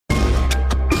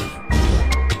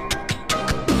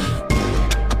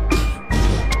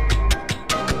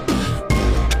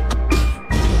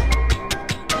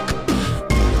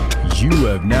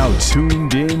have now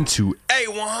tuned in to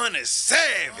A100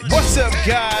 Savage. What's up,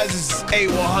 guys? This is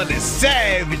A100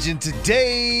 Savage, and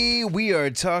today we are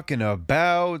talking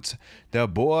about the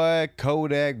boy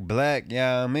Kodak Black.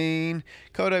 Yeah, I mean,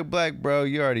 Kodak Black, bro,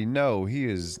 you already know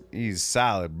he's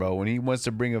solid, bro. When he wants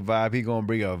to bring a vibe, he gonna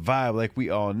bring a vibe, like we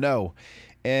all know.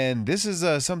 And this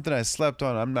is something I slept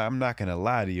on. I'm not gonna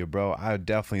lie to you, bro. I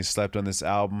definitely slept on this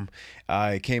album.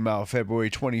 It came out February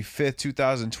 25th,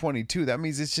 2022. That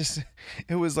means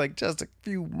it was like just a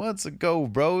few months ago,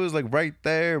 bro. It was like right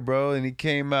there, bro. And he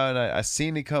came out, and I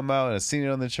seen it come out, and I seen it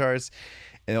on the charts.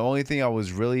 And the only thing I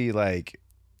was really like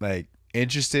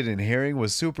interested in hearing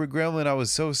was Super Gremlin. I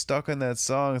was so stuck on that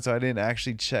song, so I didn't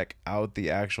actually check out the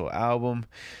actual album.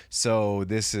 So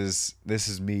this is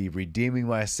me redeeming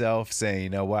myself, saying, you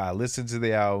know what, I listened to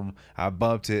the album, I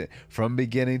bumped it from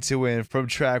beginning to end, from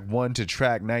track 1 to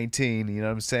track 19. You know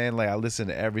what I'm saying? Like, I listened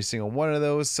to every single one of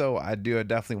those, so I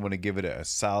definitely want to give it a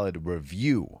solid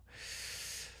review.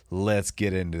 Let's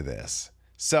get into this.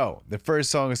 So the first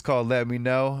song is called "Let Me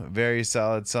Know." Very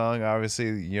solid song.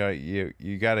 Obviously, you know,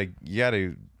 you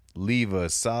gotta leave a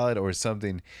solid or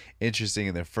something interesting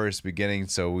in the first beginning,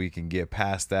 so we can get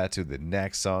past that to the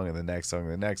next song and the next song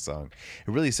and the next song.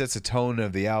 It really sets the tone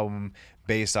of the album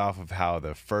based off of how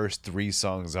the first 3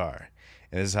 songs are.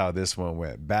 And this is how this one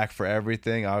went. Back for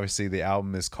Everything. Obviously, the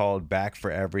album is called Back for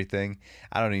Everything.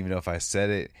 I don't even know if I said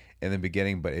it in the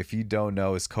beginning, but if you don't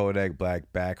know, it's Kodak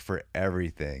Black, Back for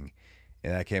Everything.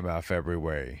 And that came out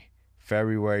February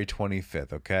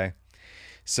 25th, okay?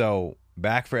 So,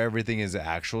 Back for Everything is the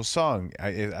actual song.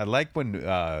 I like when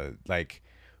like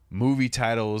movie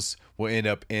titles will end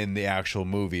up in the actual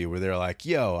movie where they're like,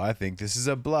 yo, I think this is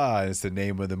a blah, and it's the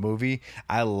name of the movie.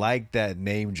 I like that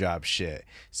name drop shit.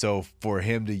 So for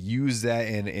him to use that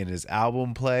in his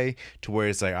album play to where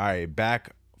it's like, all right,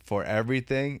 Back for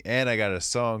Everything, and I got a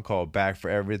song called Back for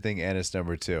Everything, and it's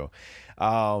number 2.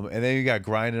 And then you got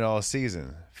Grinding All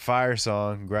Season. Fire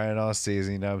song, Grinding All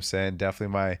Season, you know what I'm saying?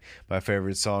 Definitely my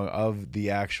favorite song of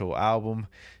the actual album.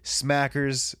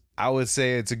 Smackers, I would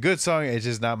say it's a good song. It's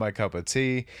just not my cup of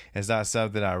tea. It's not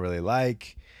something I really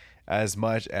like as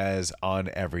much as On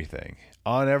Everything.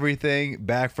 On Everything,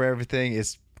 Back for Everything,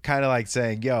 it's kind of like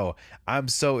saying, yo, I'm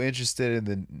so interested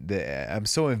in I'm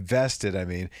so invested. I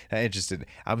mean, not interested.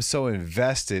 I'm so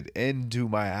invested into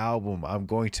my album. I'm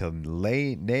going to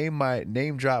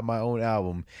name drop my own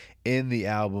album in the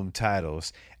album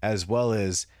titles, as well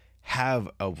as have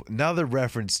another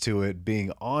reference to it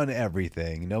being on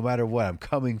everything. No matter what, I'm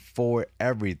coming for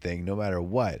everything, no matter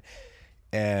what.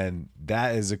 And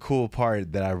that is a cool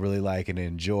part that I really like and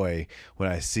enjoy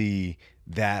when I see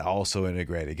that also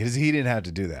integrated, because he didn't have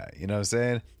to do that. You know what I'm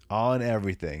saying? On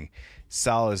Everything.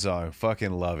 Solid song.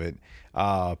 Fucking love it.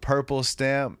 Purple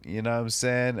Stamp. You know what I'm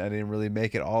saying? I didn't really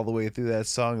make it all the way through that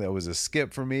song. That was a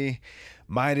skip for me.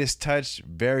 Midas Touch.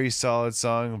 Very solid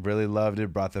song. Really loved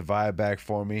it. Brought the vibe back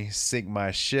for me. Sink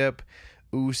My Ship.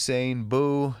 Usain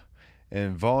Boo.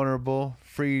 Invulnerable.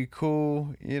 Free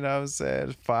Cool. You know what I'm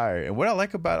saying? Fire. And what I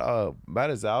like about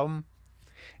his album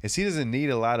is he doesn't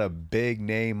need a lot of big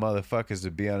name motherfuckers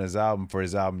to be on his album for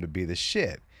his album to be the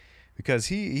shit. Because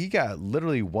he got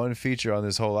literally one feature on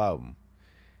this whole album.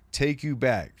 Take You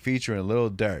Back, featuring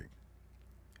Lil Durk.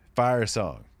 Fire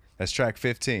song. That's track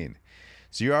 15.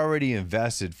 So you're already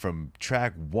invested from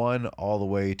track 1 all the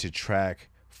way to track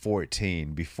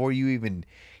 14 before you even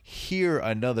hear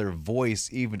another voice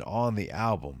even on the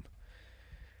album.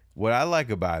 What I like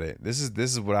about it, this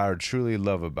is what I truly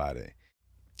love about it.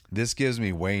 This gives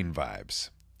me Wayne vibes,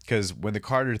 because when the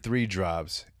Carter 3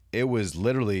 drops, it was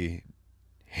literally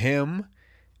him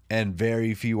and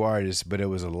very few artists, but it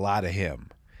was a lot of him.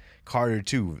 Carter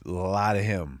 2, a lot of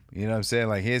him. You know what I'm saying?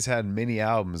 Like, he's had many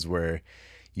albums where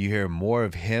you hear more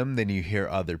of him than you hear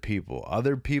other people.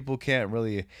 Other people can't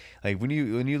really, like, when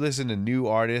you listen to new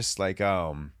artists, like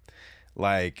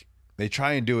they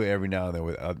try and do it every now and then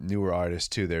with newer artists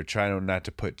too. They're trying not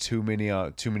to put too many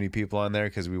people on there,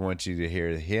 because we want you to hear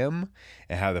him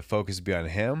and have the focus be on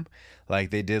him. Like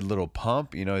they did Little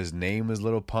Pump. You know, his name was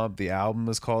Little Pump. The album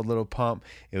was called Little Pump.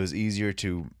 It was easier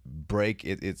to break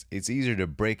it. It's easier to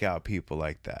break out people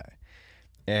like that.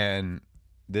 And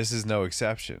this is no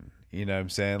exception. You know what I'm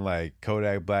saying? Like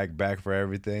Kodak Black, Back for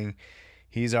Everything.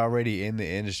 He's already in the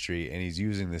industry, and he's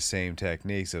using the same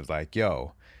techniques of like,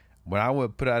 yo, when I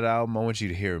would put out an album, I want you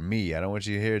to hear me. I don't want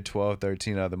you to hear 12,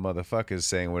 13 other motherfuckers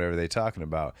saying whatever they're talking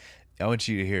about. I want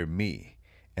you to hear me.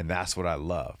 And that's what I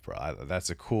love, bro. That's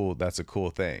a cool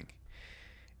thing,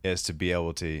 is to be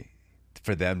able to,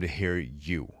 for them to hear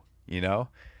you, you know?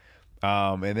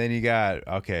 And then you got,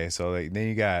 then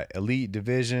you got Elite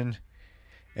Division.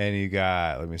 And you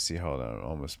got, let me see, hold on,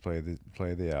 almost play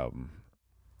the album.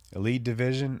 Elite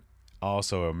Division,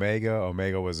 also Omega.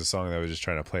 Omega was a song that I was just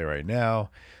trying to play right now.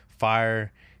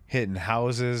 Fire, Hitting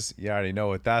Houses, you already know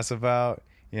what that's about.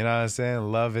 You know what I'm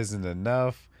saying? Love Isn't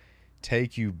Enough.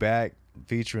 Take You Back,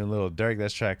 featuring Lil Durk,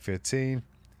 that's track 15.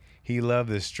 He Loved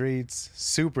the Streets,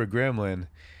 Super Gremlin.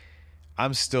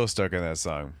 I'm still stuck on that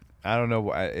song. I don't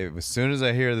know. As soon as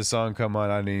I hear the song come on,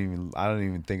 I don't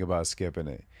even think about skipping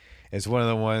it. It's one of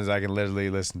the ones I can literally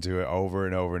listen to it over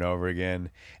and over and over again,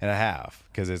 and I have,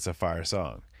 because it's a fire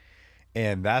song.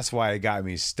 And that's why it got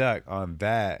me stuck on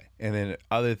that. And then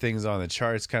other things on the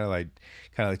charts kind of like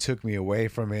took me away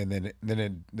from it, and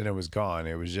then it was gone.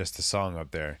 It was just the song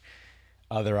up there.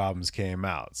 Other albums came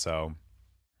out, so.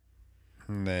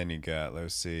 And then you got,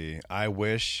 let's see, I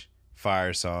Wish,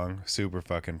 fire song, super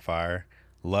fucking fire.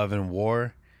 Love and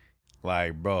War,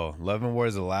 like, bro, Love and War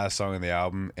is the last song on the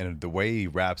album, and the way he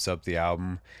wraps up the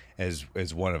album is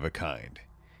one of a kind.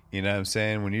 You know what I'm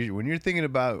saying? When you're thinking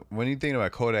about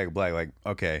Kodak Black, like,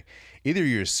 okay, either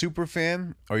you're a super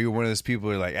fan or you're one of those people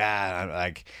who are like,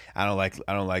 I don't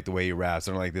like the way he raps,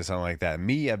 I don't like this, I don't like that.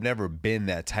 Me, I've never been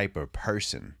that type of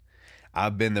person.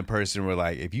 I've been the person where,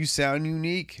 like, if you sound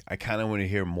unique, I kind of want to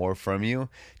hear more from you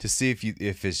to see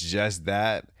if it's just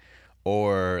that,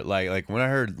 or like when I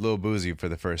heard Lil Boosie for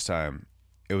the first time,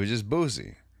 it was just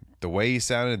Boosie. The way he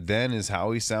sounded then is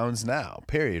how he sounds now.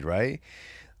 Period. Right?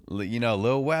 You know,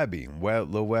 Lil Webby.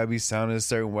 Lil Webby sounded a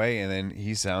certain way, and then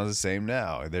he sounds the same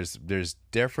now. There's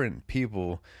different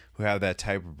people who have that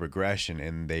type of progression,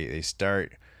 and they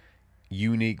start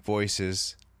unique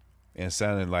voices and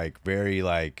sounding like very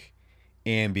like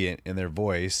ambient in their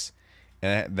voice,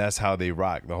 and that's how they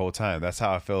rock the whole time. That's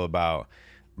how I feel about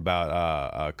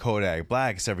Kodak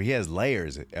Black, except for he has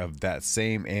layers of that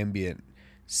same ambient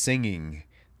singing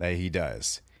that he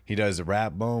does. He does the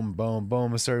rap boom boom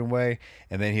boom a certain way,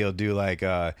 and then he'll do like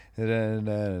like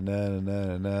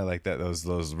that,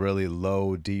 those really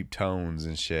low deep tones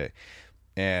and shit.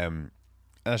 And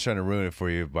I'm not trying to ruin it for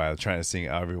you by trying to sing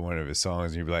every one of his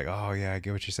songs and you'd be like, oh yeah, I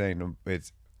get what you're saying. No,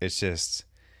 it's just,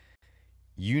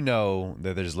 you know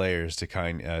that there's layers to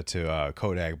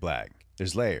Kodak Black.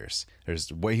 There's layers.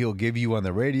 There's what he'll give you on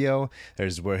the radio.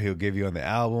 There's what he'll give you on the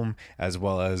album, as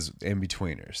well as in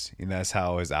betweeners. And that's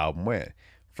how his album went.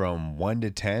 From 1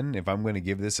 to 10, if I'm going to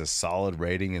give this a solid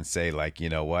rating and say, like, you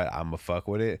know what, I'm going to fuck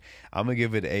with it, I'm going to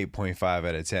give it an 8.5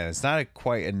 out of 10. It's not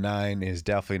quite a 9. It's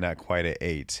definitely not quite an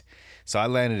 8. So I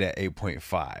landed at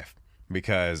 8.5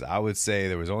 because I would say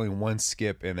there was only one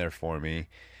skip in there for me.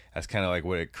 That's kind of like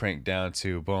what it cranked down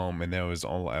to, boom. And there was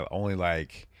only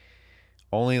like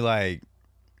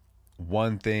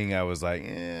one thing I was like,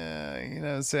 yeah, you know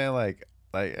what I'm saying?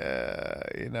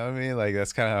 You know what I mean? Like,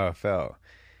 that's kind of how I felt.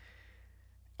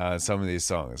 Some of these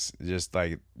songs, just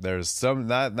like there's some,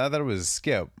 not that it was a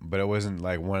skip, but it wasn't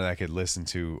like one I could listen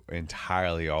to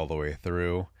entirely all the way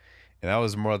through, and that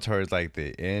was more towards like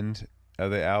the end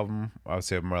of the album. I would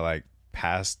say more like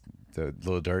past the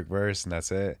Lil Durk verse, and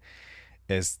that's it.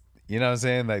 It's, you know what I'm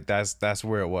saying, like that's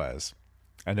where it was.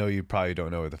 I know you probably don't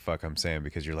know what the fuck I'm saying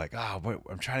because you're like, oh, what,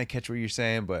 I'm trying to catch what you're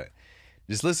saying, but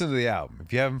just listen to the album.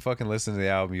 If you haven't fucking listened to the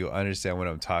album, you'll understand what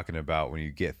I'm talking about when you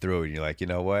get through it and you're like, you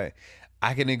know what?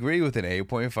 I can agree with an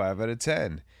 8.5 out of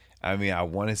 10. I mean, I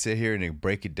want to sit here and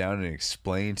break it down and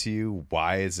explain to you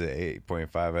why it's an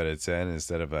 8.5 out of 10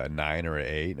 instead of a 9 or an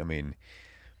 8. I mean,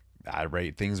 I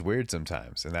rate things weird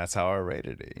sometimes, and that's how I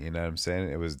rated it. You know what I'm saying?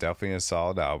 It was definitely a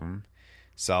solid album.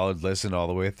 Solid listen all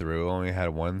the way through. Only had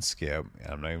one skip.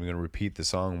 I'm not even going to repeat the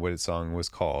song, what its song was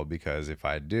called, because if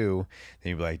I do,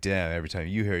 then you'd be like, damn, every time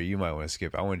you hear it, you might want to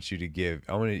skip. I wanted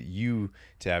you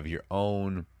to have your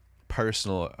own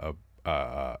personal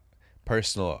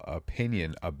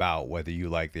opinion about whether you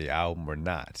like the album or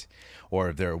not, or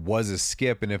if there was a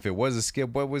skip, and if it was a skip,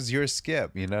 what was your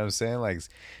skip? You know what I'm saying? Like,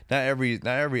 not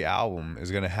every album is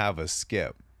gonna have a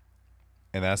skip,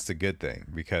 and that's the good thing,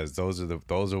 because those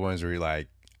are ones where you're like,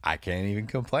 I can't even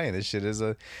complain. This shit is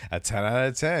a 10 out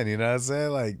of 10. You know what I'm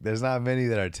saying? Like, there's not many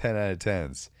that are 10 out of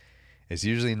 10s. It's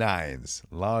usually 9s,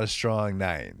 a lot of strong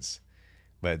 9s,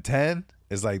 but 10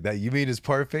 is like that. You mean it's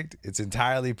perfect? It's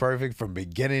entirely perfect from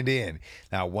beginning to end.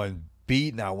 Not one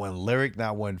beat, not one lyric,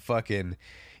 not one fucking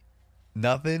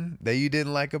nothing that you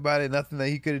didn't like about it, nothing that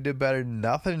he could have did better,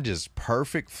 nothing, just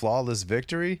perfect, flawless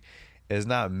victory. There's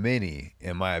not many,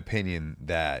 in my opinion,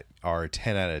 that are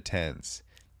 10 out of 10s.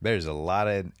 There's a lot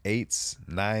of 8s,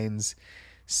 9s,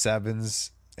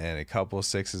 7s, and a couple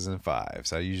 6s and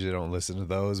 5s. I usually don't listen to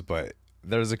those, but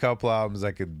there's a couple albums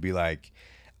I could be like,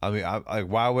 I mean, like,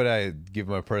 why would I give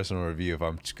my personal review if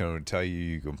I'm just going to tell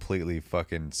you completely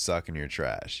fucking suck in your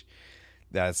trash?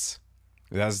 that's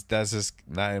just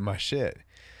not in my shit.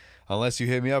 Unless you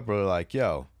hit me up, bro, like,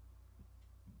 yo,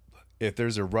 if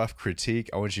there's a rough critique,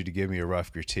 I want you to give me a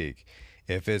rough critique.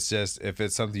 If it's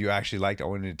something you actually liked, I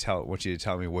want you to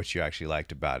tell me what you actually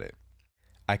liked about it.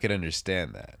 I could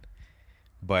understand that.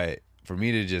 But for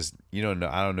me to just, I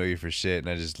don't know you for shit, and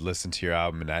I just listened to your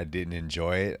album and I didn't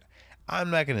enjoy it, I'm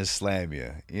not gonna slam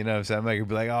you. You know what I'm saying? I'm not gonna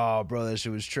be like, oh, bro, that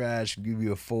shit was trash. I'll give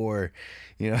you a 4.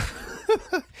 Even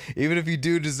if you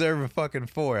do deserve a fucking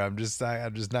 4, I'm just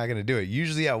not gonna do it.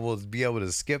 Usually, I will be able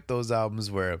to skip those albums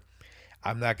where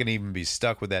I'm not gonna even be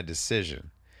stuck with that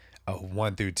decision of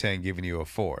 1 through 10, giving you a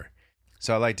 4.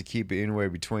 So I like to keep it anywhere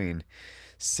between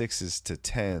 6s to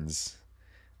 10s.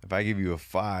 If I give you a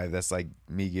 5, that's like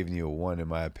me giving you a 1, in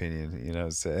my opinion. You know what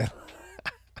I'm saying?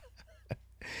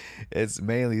 It's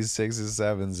mainly 6s,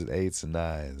 7s, and 8s and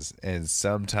 9s. And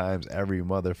sometimes every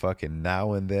motherfucking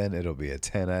now and then it'll be a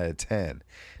 10 out of 10.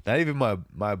 Not even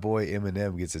my boy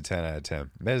Eminem gets a 10 out of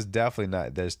 10. There's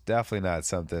definitely not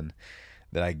something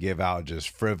that I give out just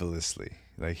frivolously.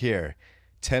 Like, here,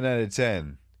 10 out of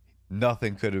 10.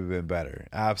 Nothing could have been better.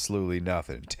 Absolutely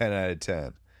nothing. 10 out of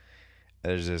 10.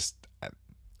 It's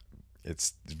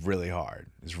really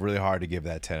hard. It's really hard to give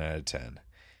that 10 out of 10.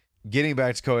 Getting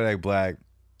back to Kodak Black,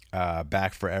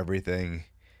 Back for Everything.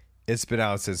 It's been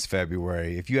out since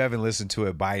February. If you haven't listened to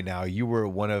it by now, you were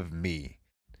one of me.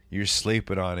 You're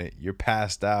sleeping on it. You're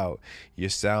passed out. You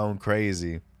sound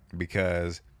crazy,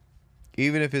 because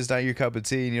even if it's not your cup of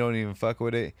tea and you don't even fuck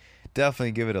with it,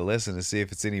 definitely give it a listen to see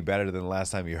if it's any better than the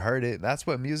last time you heard it. That's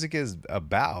what music is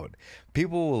about.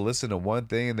 People will listen to one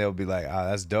thing and they'll be like, oh,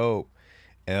 that's dope.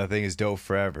 And the thing is dope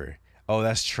forever. Oh,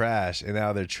 that's trash. And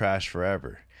now they're trash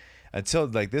forever. Until,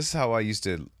 like, this is how I used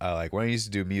to, when I used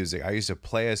to do music, I used to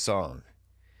play a song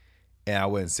and I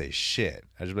wouldn't say shit.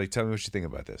 I'd just be like, tell me what you think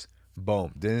about this.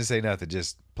 Boom. Didn't say nothing.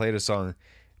 Just play the song,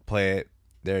 play it.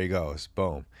 There he goes.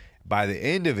 Boom. By the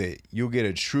end of it, you'll get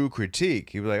a true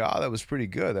critique. You'll be like, oh, that was pretty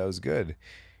good. That was good.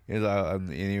 And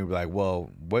you'll be like, well,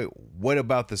 what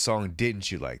about the song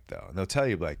didn't you like, though? And they'll tell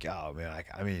you, like, oh,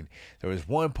 man, there was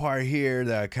one part here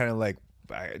that I kind of like,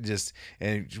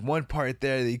 and one part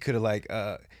there that you could have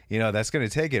that's going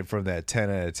to take it from that 10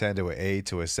 out of 10 to an 8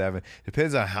 to a 7.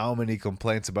 Depends on how many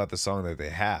complaints about the song that they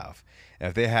have. And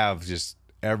if they have just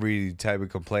every type of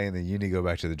complaint, then you need to go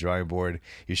back to the drawing board.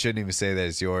 You shouldn't even say that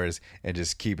it's yours and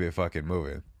just keep it fucking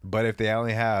moving. But if they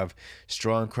only have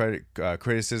strong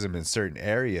criticism in certain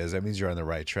areas, that means you're on the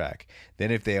right track.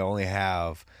 Then if they only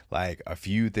have like a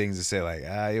few things to say, like,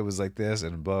 it was like this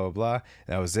and blah, blah, blah,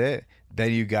 and that was it,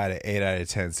 then you got an 8 out of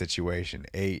 10 situation.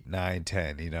 8, 9,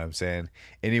 10, you know what I'm saying?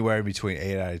 Anywhere in between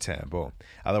 8 out of 10, boom.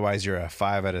 Otherwise, you're a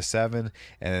 5 out of 7,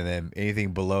 and then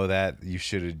anything below that, you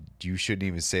shouldn't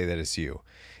even say that it's you.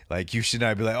 Like, you should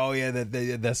not be like, oh, yeah,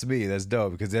 that's me. That's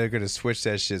dope. Because they're going to switch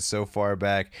that shit so far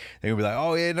back. They're going to be like,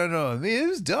 oh, yeah, no. I mean, it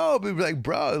was dope. And be like,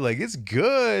 bro, like, it's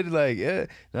good. Like, yeah.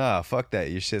 Nah, fuck that.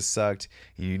 Your shit sucked.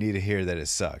 And you need to hear that it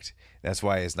sucked. That's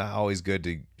why it's not always good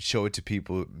to show it to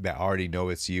people that already know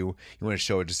it's you. You want to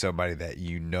show it to somebody that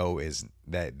you know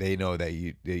that they know that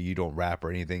you don't rap or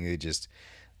anything. They just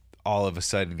all of a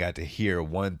sudden got to hear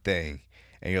one thing.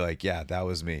 And you're like, yeah, that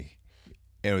was me.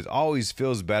 And it always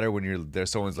feels better when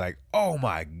someone's like, oh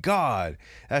my God,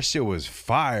 that shit was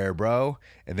fire, bro.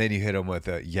 And then you hit them with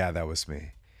yeah, that was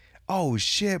me. Oh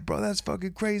shit, bro, that's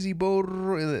fucking crazy,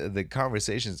 bro. The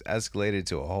conversation's escalated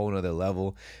to a whole nother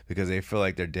level because they feel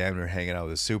like they're damn near hanging out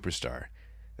with a superstar.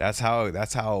 That's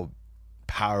how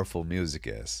powerful music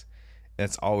is.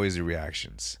 It's always the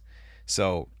reactions.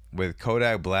 So with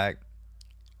Kodak Black,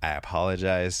 I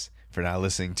apologize for not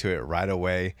listening to it right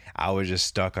away. I was just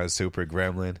stuck on Super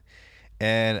Gremlin,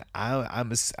 and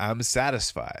I'm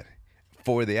satisfied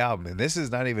for the album. And this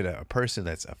is not even a person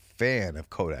that's a fan of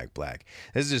Kodak Black.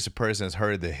 This is just a person that's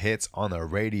heard the hits on the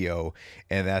radio,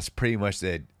 and that's pretty much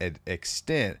the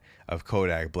extent of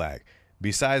Kodak Black.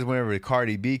 Besides whenever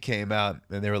Cardi B came out,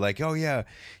 and they were like, oh yeah,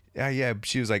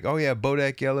 she was like, oh yeah,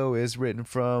 Bodak Yellow is written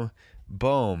from,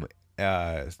 boom,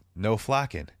 No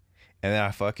Flockin'. And then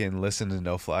I fucking listened to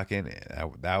No Flockin'.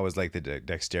 That was like the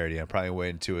dexterity. I probably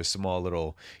went into a small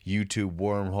little YouTube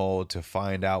wormhole to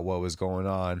find out what was going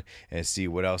on and see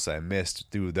what else I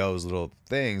missed through those little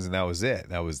things. And that was it.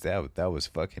 That was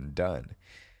fucking done.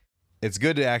 It's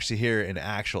good to actually hear an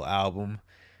actual album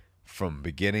from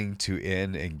beginning to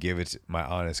end and give it my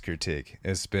honest critique.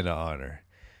 It's been an honor.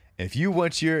 If you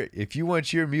want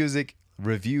your music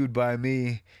reviewed by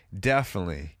me,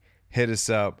 definitely hit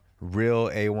us up.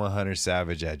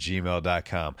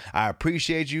 RealA100Savage@gmail.com. I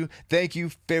appreciate you. Thank you.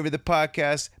 Favorite the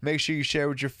podcast. Make sure you share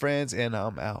with your friends, and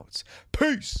I'm out.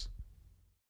 Peace.